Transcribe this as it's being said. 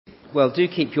Well, do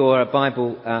keep your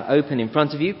Bible open in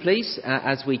front of you, please,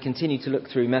 as we continue to look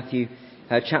through Matthew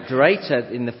chapter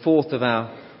 8 in the fourth of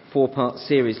our four-part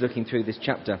series looking through this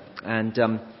chapter. And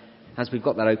as we've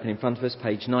got that open in front of us,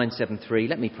 page 973,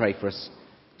 let me pray for us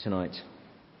tonight.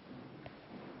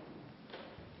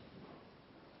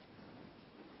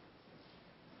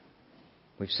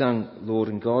 We've sung, Lord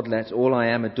and God, let all I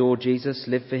am adore Jesus,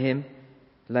 live for him,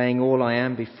 laying all I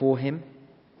am before him,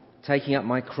 taking up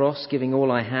my cross, giving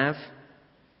all I have.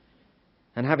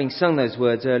 And having sung those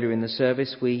words earlier in the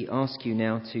service, we ask you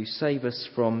now to save us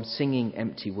from singing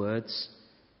empty words.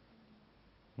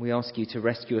 We ask you to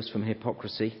rescue us from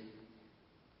hypocrisy.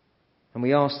 And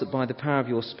we ask that by the power of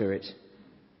your Spirit,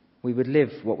 we would live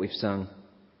what we've sung,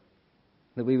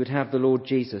 that we would have the Lord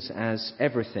Jesus as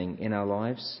everything in our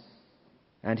lives,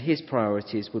 and his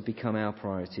priorities would become our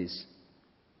priorities.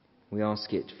 We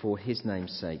ask it for his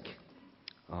name's sake.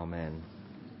 Amen.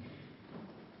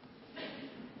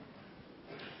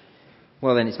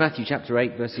 Well then, it's Matthew chapter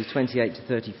 8, verses 28 to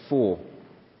 34.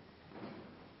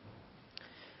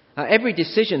 Every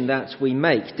decision that we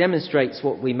make demonstrates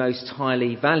what we most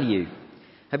highly value.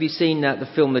 Have you seen the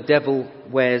film The Devil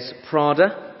Wears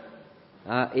Prada?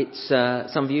 It's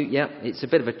some of you, it's a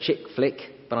bit of a chick flick,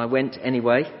 but I went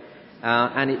anyway.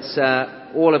 And it's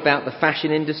all about the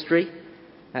fashion industry.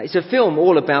 It's a film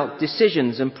all about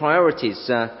decisions and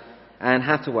priorities. Anne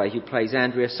Hathaway, who plays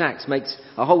Andrea Sachs, makes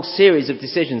a whole series of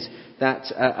decisions that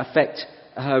affect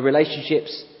her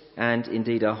relationships and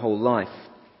indeed her whole life.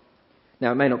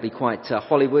 Now, it may not be quite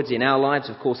Hollywood in our lives,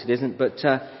 of course it isn't, but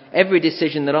every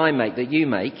decision that I make, that you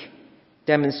make,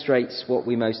 demonstrates what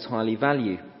we most highly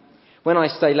value. When I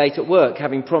stay late at work,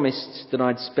 having promised that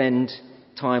I'd spend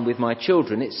time with my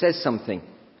children, it says something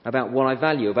about what I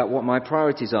value, about what my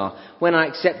priorities are. When I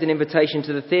accept an invitation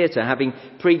to the theatre, having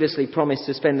previously promised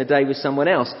to spend the day with someone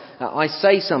else, I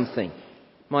say something.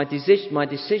 My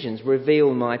decisions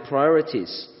reveal my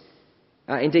priorities.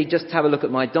 Indeed, just have a look at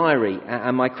my diary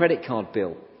and my credit card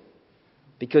bill.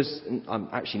 Because I'm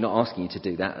actually not asking you to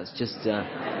do that. It's just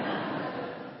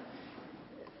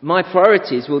my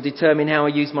priorities will determine how I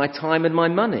use my time and my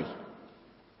money.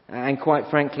 And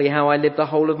quite frankly, how I live the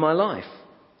whole of my life.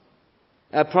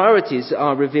 Priorities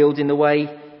are revealed in the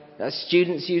way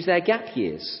students use their gap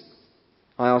years.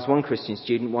 I asked one Christian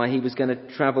student why he was going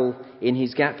to travel in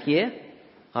his gap year.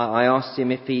 I asked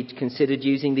him if he'd considered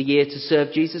using the year to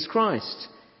serve Jesus Christ.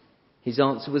 His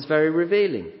answer was very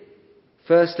revealing.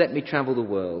 First, let me travel the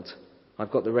world.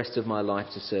 I've got the rest of my life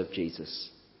to serve Jesus.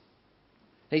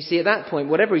 Now, you see, at that point,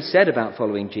 whatever he said about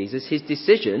following Jesus, his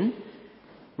decision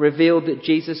revealed that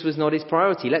Jesus was not his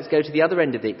priority. Let's go to the other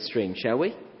end of the extreme, shall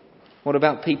we? What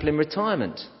about people in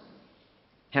retirement?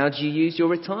 How do you use your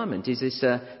retirement? Is this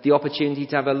the opportunity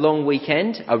to have a long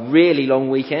weekend, a really long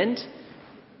weekend?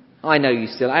 I know you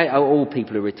still, all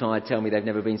people who are retired tell me they've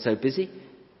never been so busy.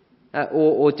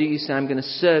 Or do you say, I'm going to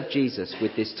serve Jesus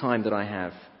with this time that I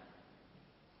have?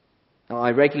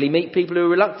 I regularly meet people who are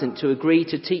reluctant to agree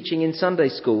to teaching in Sunday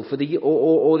school for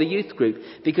or the youth group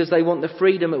because they want the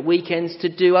freedom at weekends to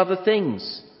do other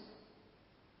things.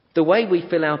 The way we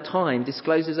fill our time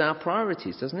discloses our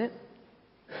priorities, doesn't it?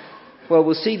 Well,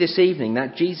 we'll see this evening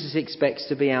that Jesus expects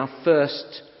to be our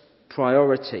first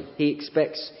priority. He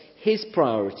expects his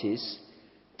priorities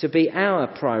to be our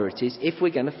priorities if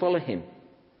we're going to follow him.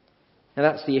 Now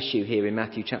that's the issue here in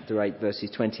Matthew chapter 8,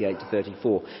 verses 28 to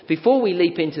 34. Before we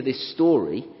leap into this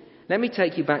story, let me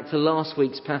take you back to last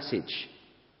week's passage.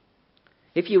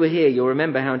 If you were here, you'll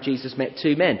remember how Jesus met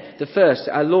two men. The first,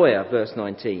 a lawyer, verse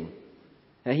 19.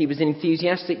 He was an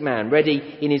enthusiastic man,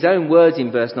 ready, in his own words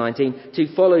in verse 19,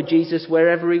 to follow Jesus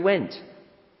wherever he went.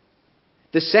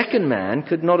 The second man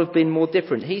could not have been more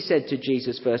different. He said to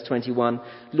Jesus, verse 21,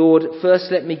 Lord,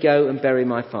 first let me go and bury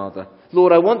my father.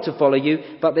 Lord, I want to follow you,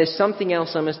 but there's something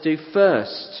else I must do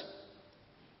first.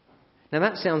 Now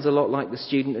that sounds a lot like the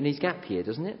student and his gap year,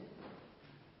 doesn't it?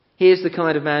 Here's the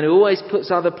kind of man who always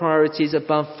puts other priorities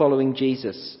above following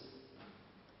Jesus.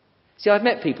 See, I've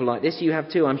met people like this. You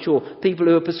have too, I'm sure. People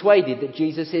who are persuaded that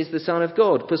Jesus is the Son of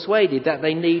God. Persuaded that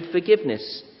they need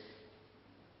forgiveness.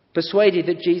 Persuaded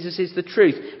that Jesus is the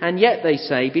truth. And yet they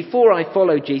say, before I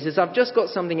follow Jesus, I've just got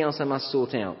something else I must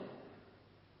sort out.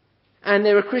 And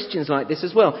there are Christians like this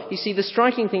as well. You see, the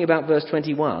striking thing about verse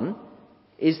 21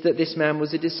 is that this man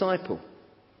was a disciple.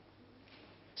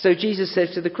 So Jesus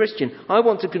says to the Christian, I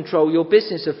want to control your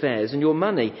business affairs and your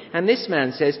money. And this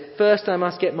man says, first I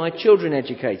must get my children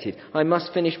educated. I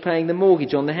must finish paying the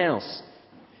mortgage on the house.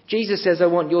 Jesus says, I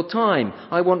want your time.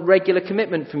 I want regular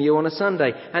commitment from you on a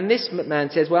Sunday. And this man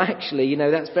says, well, actually,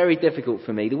 that's very difficult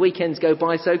for me. The weekends go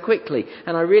by so quickly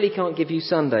and I really can't give you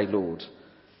Sunday, Lord.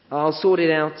 I'll sort it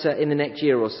out in the next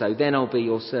year or so, then I'll be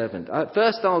your servant.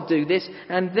 First I'll do this,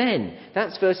 and then.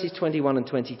 That's verses 21 and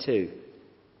 22.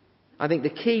 I think the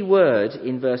key word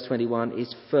in verse 21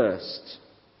 is first.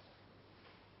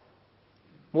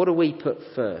 What do we put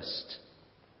first?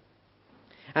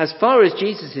 As far as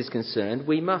Jesus is concerned,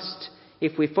 we must,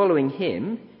 if we're following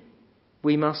him,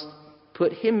 we must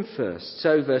put him first.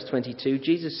 So, verse 22,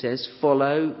 Jesus says,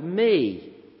 follow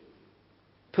me.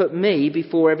 Put me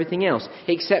before everything else.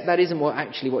 Except that isn't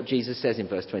what Jesus says in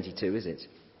verse 22, is it?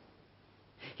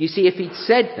 You see, if he'd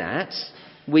said that,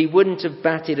 we wouldn't have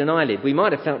batted an eyelid. We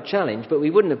might have felt challenged, but we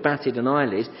wouldn't have batted an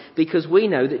eyelid because we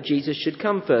know that Jesus should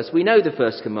come first. We know the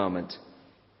first commandment.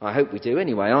 I hope we do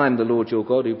anyway. I am the Lord your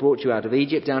God who brought you out of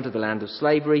Egypt, out of the land of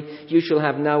slavery. You shall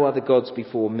have no other gods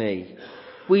before me.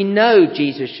 We know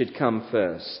Jesus should come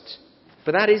first.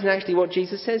 But that isn't actually what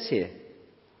Jesus says here.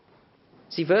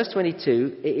 See, verse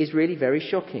 22, it is really very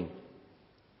shocking.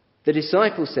 The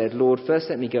disciples said, Lord, first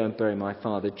let me go and bury my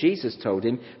father. Jesus told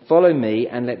him, follow me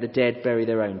and let the dead bury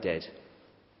their own dead.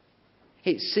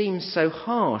 It seems so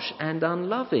harsh and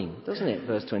unloving, doesn't it,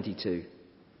 verse 22?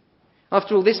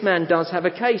 After all, this man does have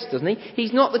a case, doesn't he?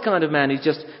 He's not the kind of man who's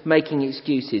just making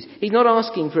excuses. He's not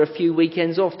asking for a few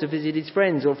weekends off to visit his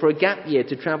friends or for a gap year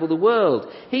to travel the world.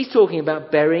 He's talking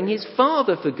about burying his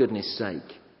father, for goodness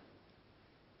sake.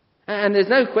 And there's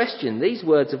no question these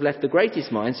words have left the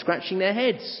greatest minds scratching their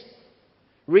heads.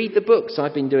 Read the books.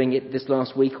 I've been doing it this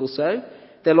last week or so.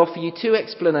 They'll offer you two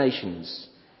explanations.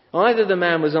 Either the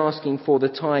man was asking for the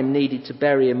time needed to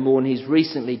bury and mourn his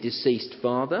recently deceased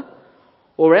father,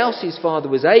 or else his father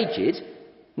was aged,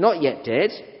 not yet dead,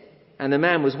 and the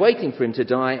man was waiting for him to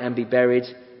die and be buried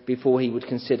before he would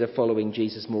consider following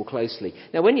Jesus more closely.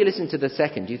 Now, when you listen to the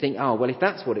second, you think, oh, well, if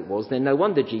that's what it was, then no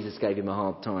wonder Jesus gave him a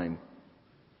hard time.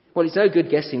 Well, it's no good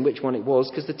guessing which one it was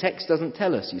because the text doesn't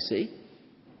tell us, you see.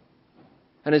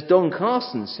 And as Don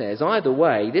Carson says, either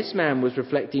way, this man was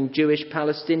reflecting Jewish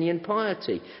Palestinian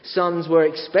piety. Sons were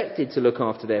expected to look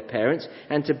after their parents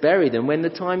and to bury them when the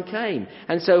time came.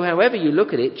 And so however you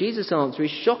look at it, Jesus' answer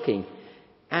is shocking.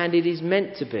 And it is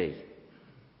meant to be.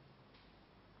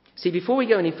 See, before we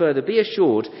go any further, be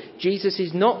assured, Jesus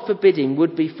is not forbidding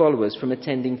would-be followers from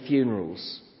attending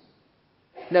funerals.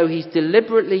 No, he's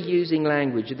deliberately using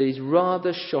language that is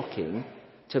rather shocking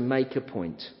to make a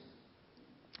point.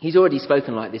 He's already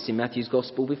spoken like this in Matthew's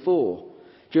Gospel before.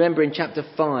 Do you remember in chapter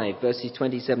 5, verses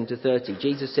 27 to 30,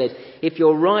 Jesus said, if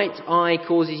your right eye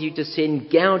causes you to sin,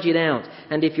 gouge it out.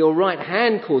 And if your right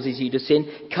hand causes you to sin,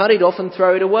 cut it off and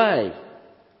throw it away.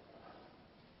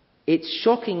 It's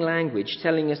shocking language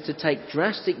telling us to take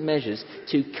drastic measures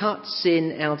to cut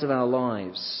sin out of our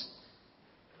lives.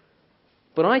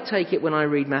 But I take it when I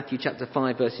read Matthew chapter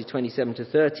 5, verses 27 to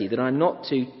 30, that I'm not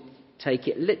to take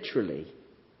it literally.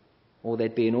 Or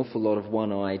there'd be an awful lot of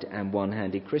one-eyed and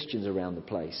one-handed Christians around the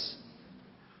place.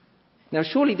 Now,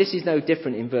 surely this is no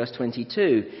different in verse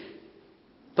 22.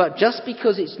 But just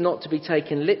because it's not to be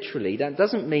taken literally, that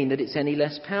doesn't mean that it's any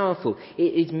less powerful. It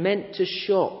is meant to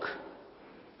shock.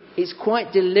 It's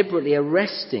quite deliberately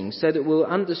arresting so that we'll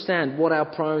understand what our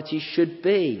priorities should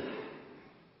be.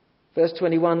 Verse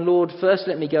 21, Lord, first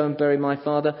let me go and bury my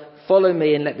father. Follow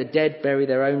me and let the dead bury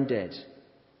their own dead.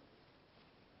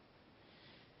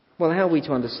 Well, how are we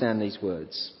to understand these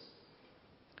words?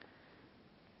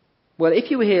 Well, if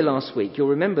you were here last week, you'll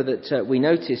remember that we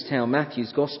noticed how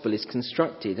Matthew's Gospel is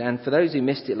constructed. And for those who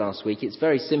missed it last week, it's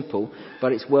very simple,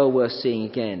 but it's well worth seeing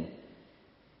again.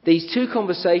 These two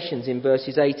conversations in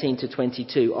verses 18 to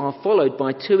 22 are followed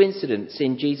by two incidents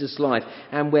in Jesus' life,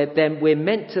 and we're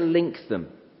meant to link them.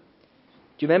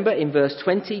 Do you remember in verse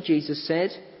 20, Jesus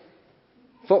said,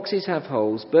 foxes have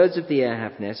holes, birds of the air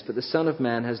have nests, but the Son of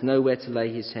Man has nowhere to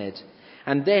lay his head.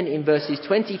 And then in verses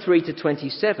 23 to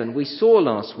 27, we saw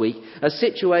last week a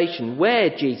situation where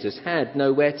Jesus had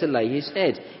nowhere to lay his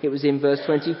head. It was in verse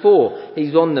 24.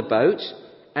 He's on the boat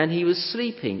and he was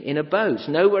sleeping in a boat,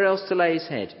 nowhere else to lay his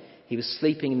head. He was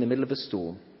sleeping in the middle of a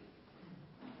storm.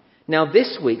 Now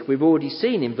this week we've already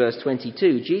seen in verse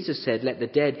 22, Jesus said, let the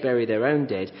dead bury their own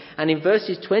dead. And in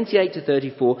verses 28 to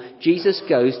 34, Jesus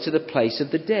goes to the place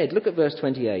of the dead. Look at verse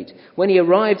 28. When he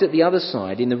arrived at the other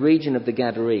side in the region of the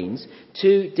Gadarenes,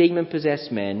 2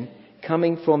 demon-possessed men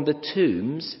coming from the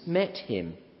tombs met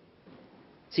him.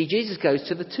 See, Jesus goes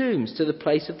to the tombs, to the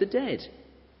place of the dead.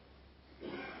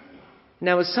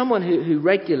 Now, as someone who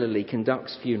regularly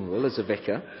conducts funeral as a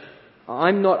vicar,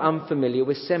 I'm not unfamiliar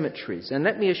with cemeteries, and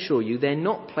let me assure you, they're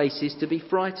not places to be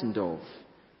frightened of.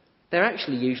 They're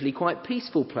actually usually quite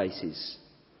peaceful places,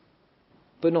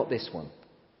 but not this one.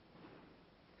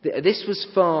 This was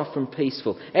far from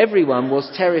peaceful. Everyone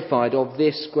was terrified of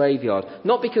this graveyard,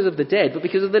 not because of the dead, but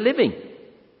because of the living.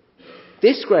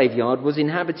 This graveyard was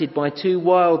inhabited by two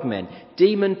wild men,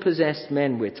 demon-possessed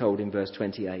men, we're told in verse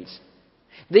 28.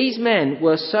 These men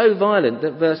were so violent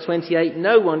that, verse 28,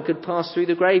 no one could pass through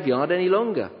the graveyard any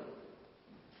longer.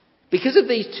 Because of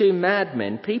these two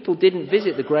madmen, people didn't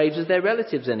visit the graves of their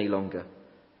relatives any longer.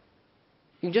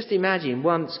 You can just imagine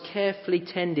once carefully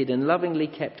tended and lovingly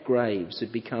kept graves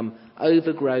had become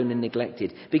overgrown and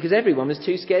neglected because everyone was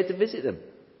too scared to visit them.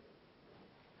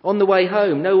 On the way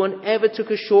home, no one ever took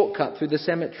a shortcut through the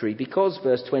cemetery because,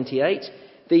 verse 28,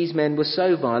 these men were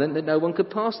so violent that no one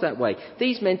could pass that way.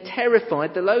 These men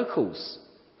terrified the locals.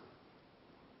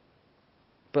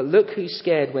 But look who's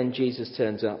scared when Jesus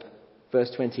turns up.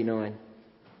 Verse 29.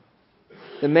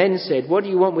 The men said, "What do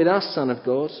you want with us, Son of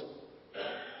God?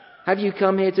 Have you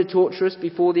come here to torture us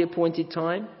before the appointed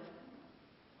time?"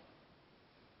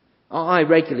 I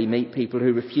regularly meet people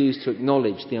who refuse to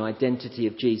acknowledge the identity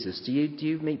of Jesus. Do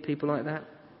you meet people like that?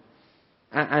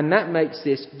 And that makes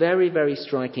this very, very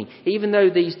striking. Even though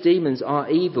these demons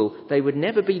are evil, they would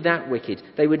never be that wicked.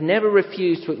 They would never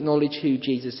refuse to acknowledge who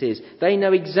Jesus is. They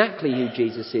know exactly who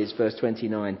Jesus is, verse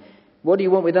 29. "What do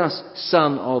you want with us,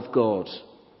 Son of God?"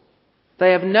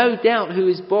 They have no doubt who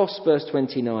is boss, verse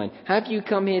 29. "Have you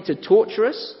come here to torture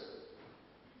us?"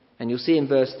 And you'll see in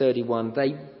verse 31,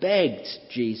 they begged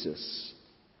Jesus.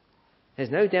 There's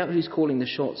no doubt who's calling the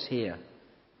shots here.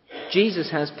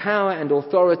 Jesus has power and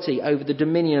authority over the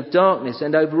dominion of darkness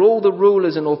and over all the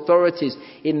rulers and authorities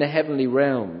in the heavenly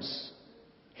realms.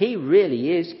 He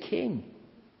really is king.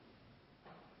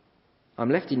 I'm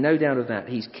left in no doubt of that.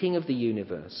 He's king of the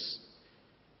universe.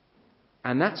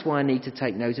 And that's why I need to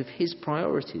take note of his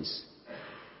priorities.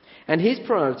 And his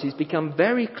priorities become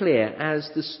very clear as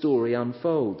the story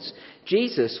unfolds.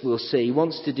 Jesus, we'll see,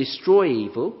 wants to destroy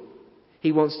evil.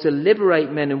 He wants to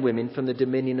liberate men and women from the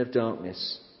dominion of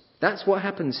darkness. That's what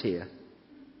happens here.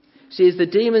 See, as the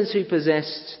demons who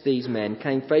possessed these men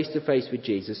came face to face with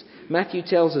Jesus, Matthew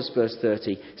tells us, verse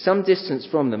 30, some distance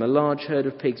from them, a large herd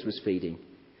of pigs was feeding.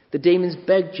 The demons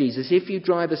begged Jesus, "If you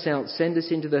drive us out, send us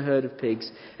into the herd of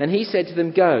pigs." And he said to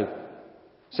them, "Go."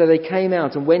 So they came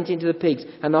out and went into the pigs,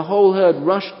 and the whole herd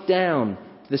rushed down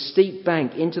the steep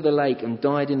bank into the lake and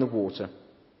died in the water.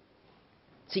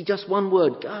 See, just one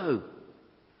word, go.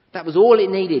 That was all it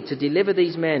needed to deliver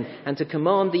these men and to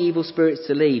command the evil spirits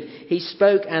to leave. He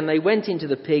spoke and they went into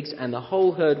the pigs and the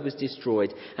whole herd was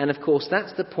destroyed. And of course,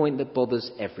 that's the point that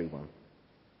bothers everyone.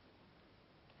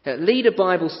 Lead a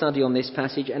Bible study on this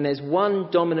passage and there's one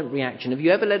dominant reaction. Have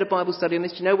you ever led a Bible study on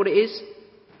this? Do you know what it is?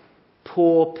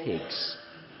 Poor pigs.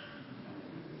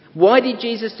 Why did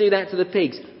Jesus do that to the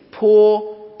pigs?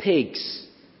 Poor pigs.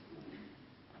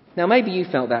 Now maybe you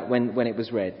felt that when it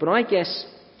was read, but I guess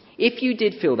if you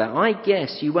did feel that, I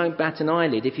guess you won't bat an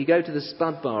eyelid if you go to the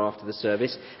Spud Bar after the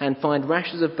service and find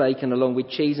rashers of bacon along with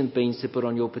cheese and beans to put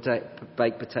on your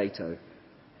baked potato.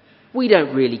 We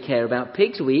don't really care about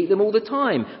pigs, we eat them all the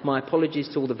time. My apologies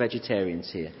to all the vegetarians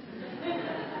here.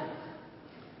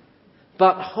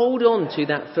 But hold on to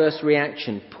that first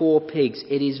reaction, poor pigs.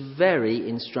 It is very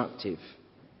instructive.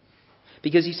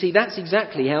 Because you see, that's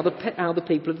exactly how the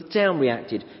people of the town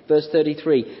reacted. Verse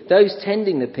 33, those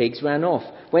tending the pigs ran off,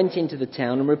 went into the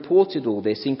town and reported all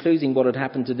this, including what had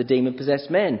happened to the demon-possessed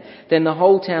men. Then the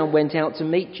whole town went out to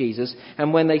meet Jesus,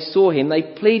 and when they saw him, they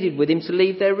pleaded with him to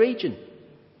leave their region.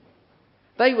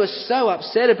 They were so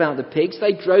upset about the pigs,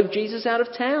 they drove Jesus out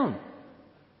of town.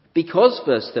 Because,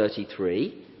 verse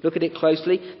 33, look at it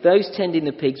closely, those tending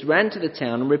the pigs ran to the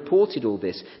town and reported all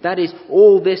this. That is,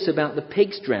 all this about the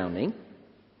pigs drowning.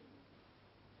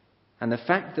 And the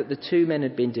fact that the two men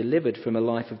had been delivered from a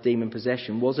life of demon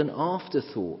possession was an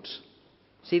afterthought.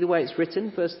 See the way it's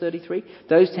written, verse 33?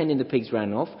 Those tending the pigs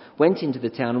ran off, went into the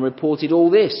town and reported all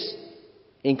this,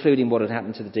 including what had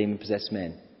happened to the demon-possessed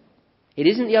men. It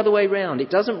isn't the other way round. It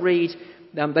doesn't read,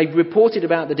 they reported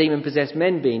about the demon-possessed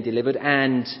men being delivered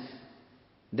and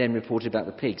then reported about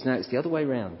the pigs. No, it's the other way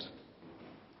round.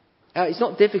 It's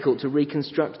not difficult to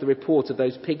reconstruct the report of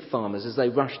those pig farmers as they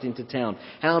rushed into town,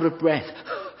 out of breath,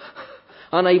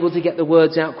 unable to get the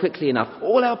words out quickly enough.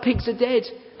 All our pigs are dead.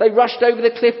 They rushed over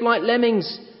the cliff like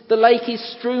lemmings. The lake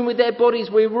is strewn with their bodies.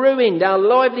 We're ruined. Our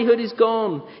livelihood is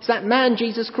gone. It's that man,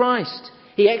 Jesus Christ.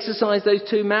 He exorcised those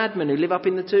two madmen who live up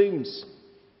in the tombs.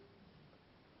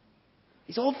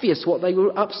 It's obvious what they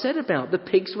were upset about. The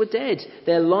pigs were dead.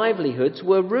 Their livelihoods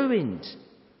were ruined.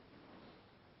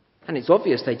 And it's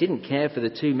obvious they didn't care for the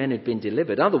two men who'd been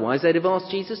delivered. Otherwise, they'd have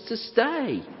asked Jesus to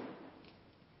stay.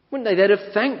 Wouldn't they? They'd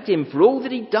have thanked him for all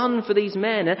that he'd done for these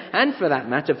men and for that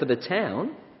matter, for the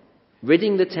town.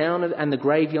 ridding the town and the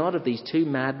graveyard of these two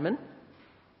madmen.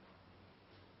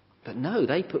 But no,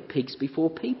 they put pigs before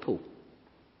people.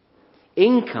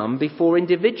 Income before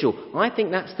individual. I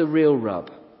think that's the real rub.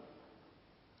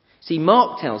 See,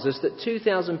 Mark tells us that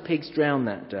 2,000 pigs drowned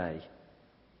that day.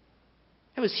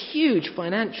 It was huge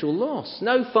financial loss.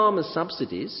 No farmers'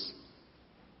 subsidies.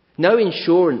 No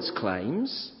insurance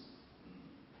claims.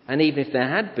 And even if there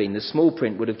had been, the small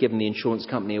print would have given the insurance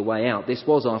company a way out. This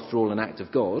was, after all, an act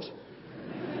of God.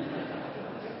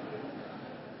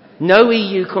 No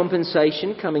EU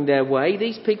compensation coming their way.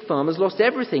 These pig farmers lost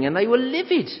everything and they were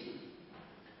livid.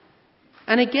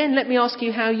 And again, let me ask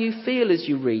you how you feel as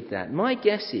you read that. My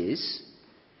guess is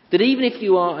that even if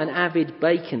you are an avid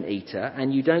bacon eater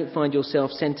and you don't find yourself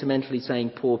sentimentally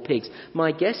saying poor pigs,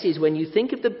 my guess is when you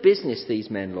think of the business these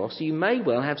men lost, you may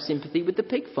well have sympathy with the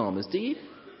pig farmers, do you?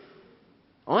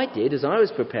 I did as I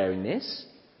was preparing this.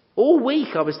 All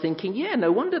week I was thinking, yeah,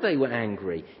 no wonder they were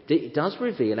angry. It does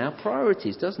reveal our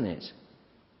priorities, doesn't it?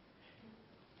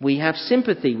 We have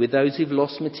sympathy with those who've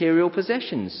lost material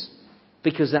possessions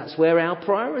because that's where our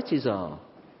priorities are.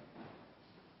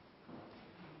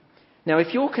 Now,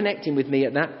 if you're connecting with me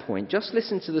at that point, just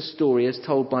listen to the story as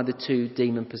told by the two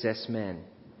demon-possessed men.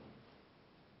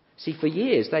 See, for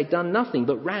years they'd done nothing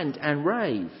but rant and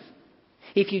rave.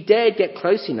 If you dared get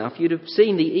close enough, you'd have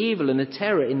seen the evil and the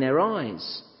terror in their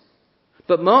eyes.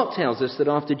 But Mark tells us that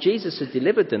after Jesus had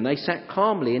delivered them, they sat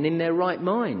calmly and in their right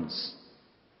minds.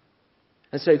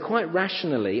 And so quite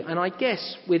rationally, and I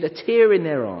guess with a tear in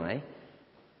their eye,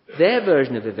 their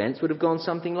version of events would have gone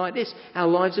something like this. Our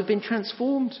lives have been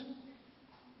transformed.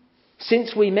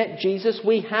 Since we met Jesus,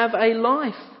 we have a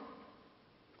life.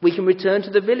 We can return to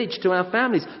the village, to our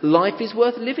families. Life is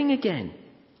worth living again.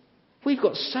 We've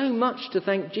got so much to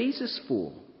thank Jesus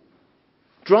for.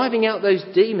 Driving out those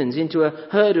demons into a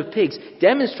herd of pigs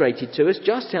demonstrated to us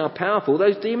just how powerful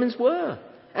those demons were,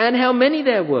 and how many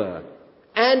there were,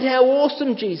 and how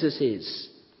awesome Jesus is.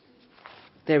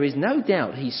 There is no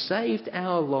doubt he saved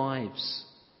our lives.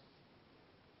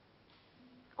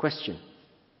 Question: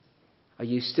 are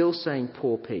you still saying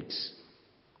poor pigs?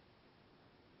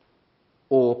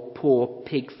 Or poor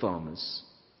pig farmers?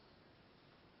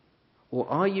 Or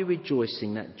are you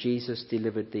rejoicing that Jesus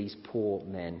delivered these poor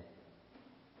men?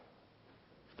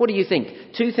 What do you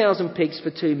think? 2,000 pigs for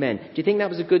 2 men. Do you think that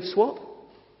was a good swap?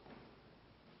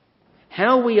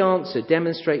 How we answer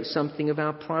demonstrates something of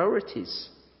our priorities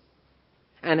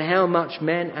and how much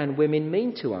men and women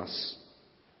mean to us.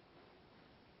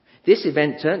 This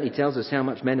event certainly tells us how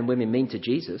much men and women mean to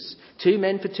Jesus. 2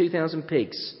 men for 2,000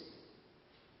 pigs.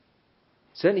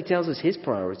 Certainly tells us his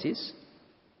priorities.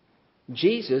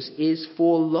 Jesus is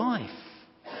for life.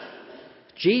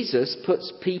 Jesus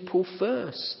puts people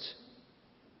first.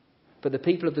 For the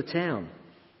people of the town.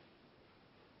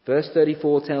 Verse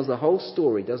 34 tells the whole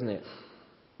story, doesn't it?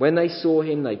 When they saw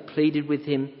him, they pleaded with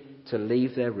him to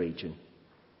leave their region.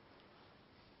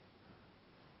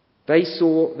 They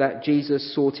saw that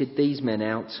Jesus sorted these men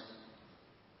out,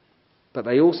 but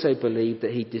they also believed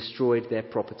that he destroyed their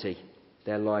property,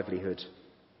 their livelihood.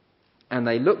 And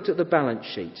they looked at the balance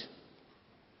sheet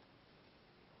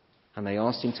and they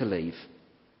asked him to leave.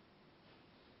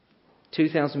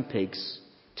 2,000 pigs,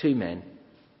 2 men,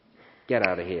 get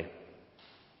out of here.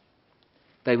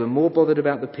 They were more bothered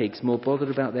about the pigs, more bothered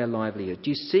about their livelihood. Do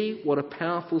you see what a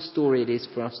powerful story it is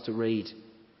for us to read?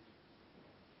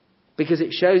 Because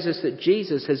it shows us that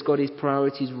Jesus has got his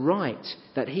priorities right,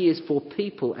 that he is for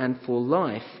people and for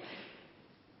life.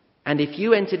 And if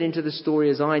you entered into the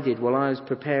story as I did while I was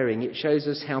preparing, it shows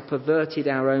us how perverted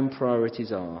our own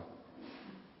priorities are.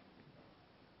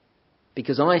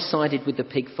 Because I sided with the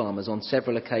pig farmers on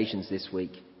several occasions this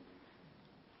week.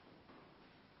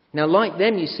 Now, like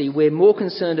them, you see, we're more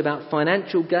concerned about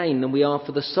financial gain than we are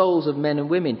for the souls of men and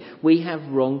women. We have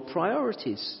wrong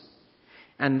priorities.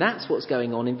 And that's what's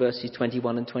going on in verses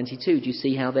 21 and 22. Do you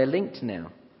see how they're linked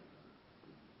now?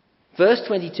 Verse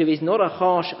 22 is not a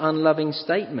harsh, unloving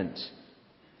statement.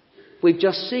 We've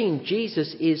just seen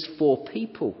Jesus is for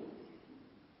people.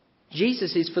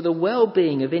 Jesus is for the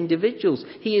well-being of individuals.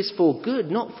 He is for good,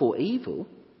 not for evil.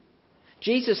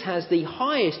 Jesus has the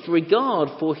highest regard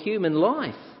for human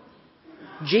life.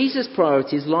 Jesus'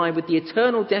 priorities lie with the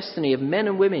eternal destiny of men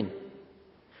and women.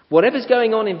 Whatever's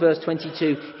going on in verse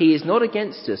 22, he is not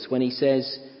against us when he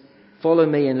says, "Follow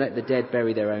me and let the dead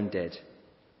bury their own dead."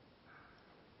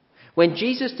 When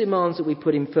Jesus demands that we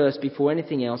put him first before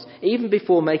anything else, even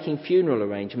before making funeral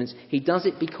arrangements, he does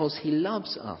it because he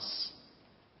loves us.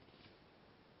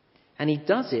 And he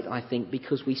does it, I think,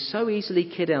 because we so easily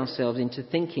kid ourselves into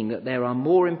thinking that there are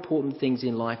more important things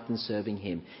in life than serving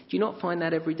him. Do you not find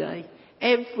that every day?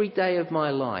 every day of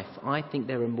my life, I think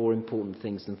there are more important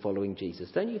things than following Jesus.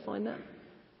 Don't you find that?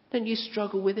 Don't you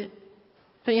struggle with it?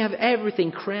 Don't you have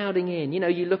everything crowding in?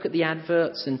 You look at the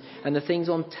adverts and the things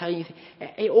on telly,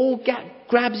 it all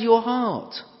grabs your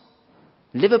heart.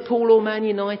 Liverpool or Man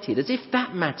United, as if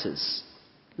that matters.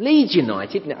 Leeds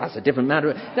United, that's a different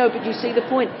matter. No, but you see the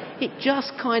point. It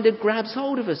just kind of grabs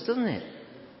hold of us, doesn't it?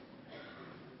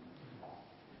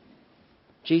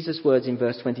 Jesus' words in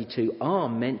verse 22 are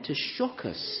meant to shock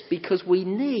us because we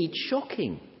need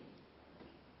shocking.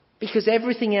 Because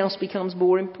everything else becomes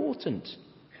more important.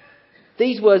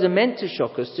 These words are meant to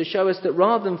shock us, to show us that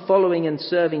rather than following and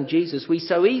serving Jesus, we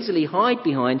so easily hide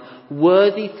behind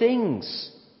worthy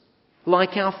things,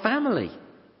 like our family.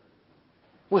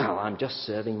 Well, I'm just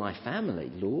serving my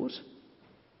family, Lord.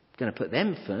 I'm going to put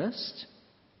them first.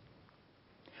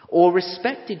 Or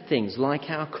respected things like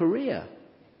our career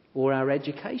or our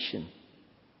education.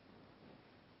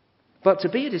 But to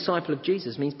be a disciple of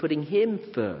Jesus means putting him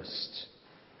first.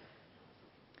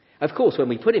 Of course, when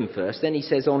we put him first, then he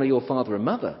says, honour your father and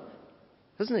mother,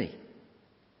 doesn't he?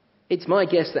 It's my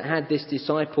guess that had this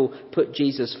disciple put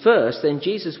Jesus first, then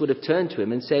Jesus would have turned to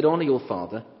him and said, honour your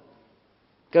father,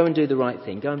 go and do the right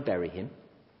thing, go and bury him.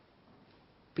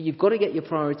 But you've got to get your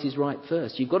priorities right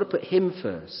first. You've got to put him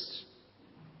first.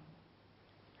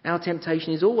 Our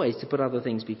temptation is always to put other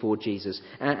things before Jesus,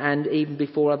 and even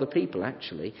before other people,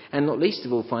 actually, and not least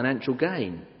of all financial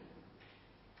gain.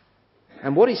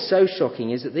 And what is so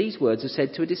shocking is that these words are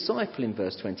said to a disciple in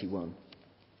verse 21.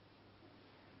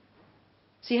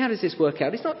 See, how does this work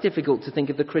out? It's not difficult to think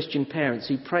of the Christian parents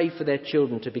who pray for their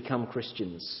children to become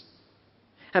Christians.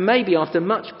 And maybe after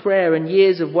much prayer and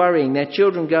years of worrying, their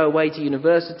children go away to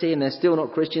university and they're still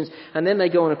not Christians, and then they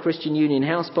go on a Christian Union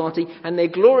house party and they're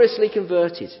gloriously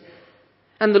converted.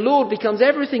 And the Lord becomes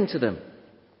everything to them.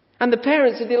 And the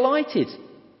parents are delighted.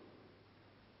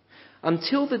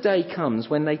 Until the day comes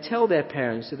when they tell their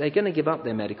parents that they're going to give up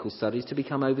their medical studies to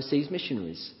become overseas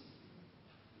missionaries.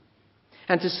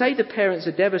 And to say the parents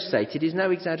are devastated is no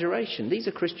exaggeration. These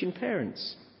are Christian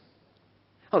parents.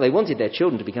 Oh, they wanted their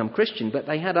children to become Christian, but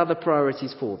they had other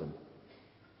priorities for them.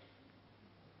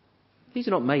 These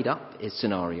are not made up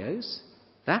scenarios.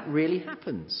 That really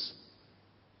happens.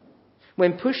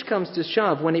 When push comes to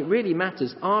shove, when it really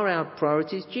matters, are our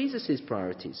priorities Jesus'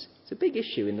 priorities? It's a big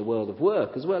issue in the world of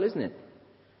work as well, isn't it?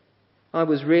 I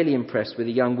was really impressed with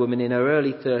a young woman in her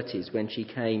early 30s when she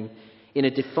came in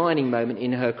a defining moment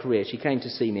in her career. She came to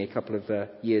see me a couple of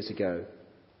years ago.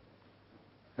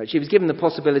 She was given the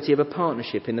possibility of a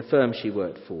partnership in the firm she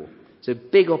worked for. It's a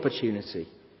big opportunity.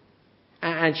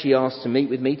 And she asked to meet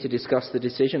with me to discuss the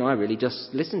decision. I really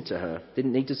just listened to her.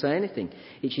 Didn't need to say anything.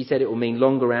 She said it will mean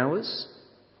longer hours.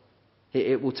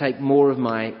 It will take more of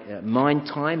my mind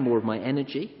time, more of my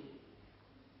energy.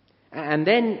 And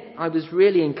then I was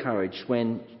really encouraged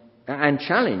and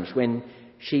challenged when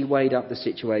she weighed up the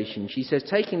situation. She says,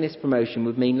 taking this promotion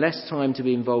would mean less time to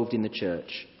be involved in the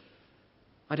church.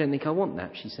 I don't think I want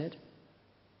that, she said.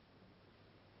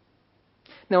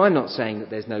 Now, I'm not saying that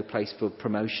there's no place for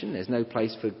promotion, there's no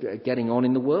place for getting on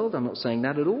in the world. I'm not saying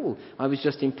that at all. I was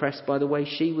just impressed by the way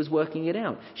she was working it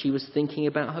out. She was thinking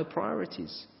about her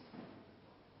priorities.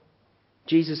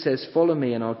 Jesus says, follow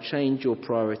me and I'll change your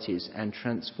priorities and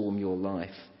transform your life.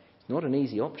 It's not an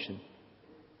easy option.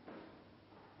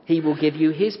 He will give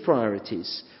you his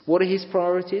priorities. What are his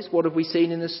priorities? What have we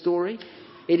seen in the story?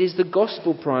 It is the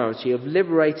gospel priority of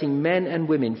liberating men and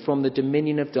women from the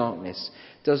dominion of darkness.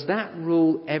 Does that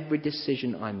rule every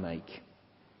decision I make?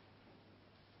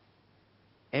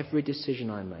 Every decision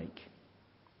I make.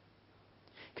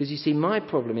 Because you see, my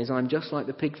problem is I'm just like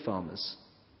the pig farmers.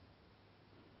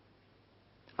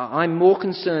 I'm more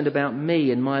concerned about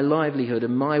me and my livelihood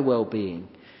and my well-being.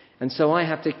 And so I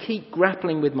have to keep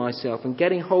grappling with myself and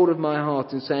getting hold of my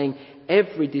heart and saying,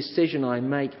 every decision I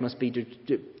make must be to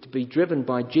be driven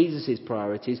by Jesus'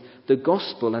 priorities, the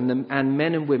gospel and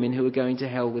men and women who are going to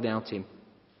hell without him.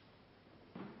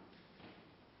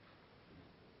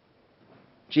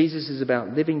 Jesus is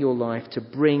about living your life to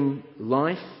bring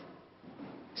life,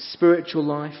 spiritual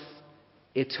life,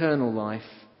 eternal life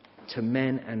to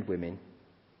men and women,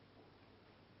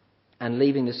 and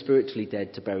leaving the spiritually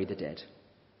dead to bury the dead.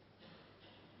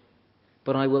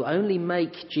 But I will only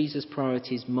make Jesus'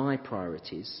 priorities my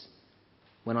priorities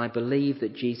when I believe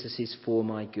that Jesus is for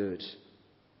my good.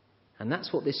 And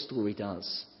that's what this story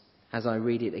does. As I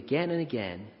read it again and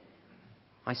again,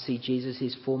 I see Jesus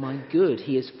is for my good.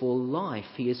 He is for life.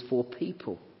 He is for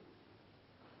people.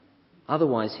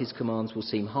 Otherwise, his commands will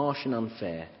seem harsh and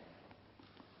unfair.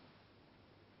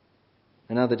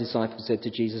 Another disciple said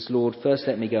to Jesus, Lord, first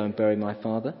let me go and bury my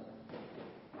father.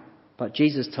 But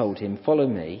Jesus told him, "Follow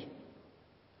me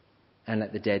and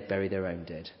let the dead bury their own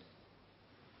dead."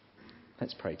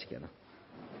 Let's pray together.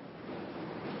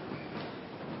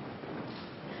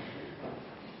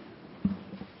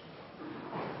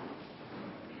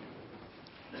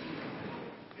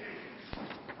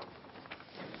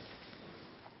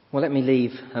 Well, let me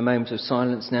leave a moment of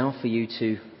silence now for you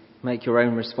to make your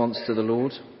own response to the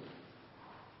Lord.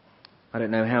 I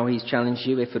don't know how he's challenged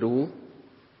you, if at all.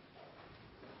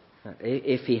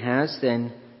 If he has,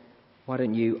 then why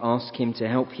don't you ask him to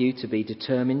help you to be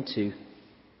determined to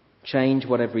change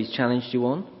whatever he's challenged you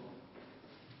on,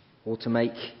 or to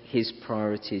make his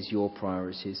priorities your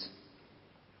priorities.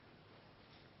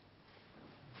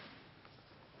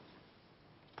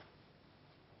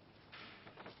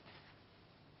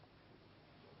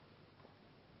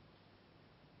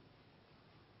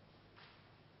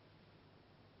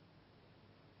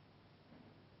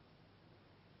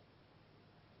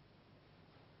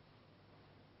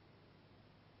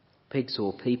 Pigs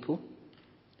or people,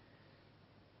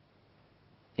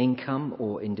 income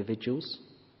or individuals.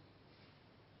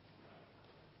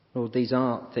 Lord, these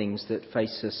are things that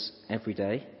face us every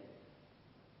day.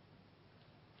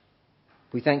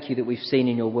 We thank you that we've seen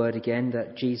in your word again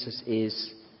that Jesus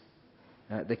is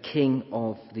the King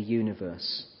of the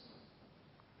universe.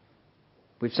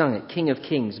 We've sung it, King of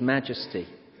Kings, Majesty.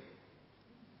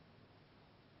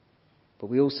 But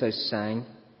we also sang,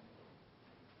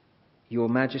 Your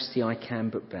Majesty, I can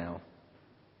but bow.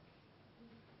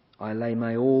 I lay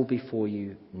my all before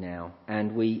you now.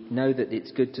 And we know that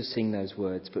it's good to sing those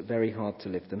words, but very hard to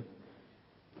live them.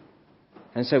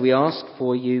 And so we ask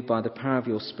for you, by the power of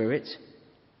your Spirit,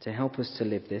 to help us to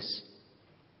live this.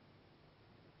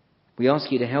 We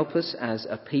ask you to help us as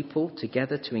a people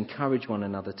together to encourage one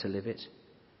another to live it.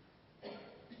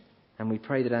 And we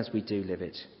pray that as we do live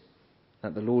it,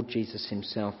 that the Lord Jesus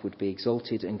himself would be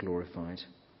exalted and glorified.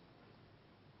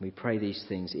 We pray these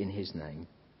things in his name.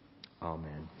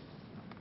 Amen.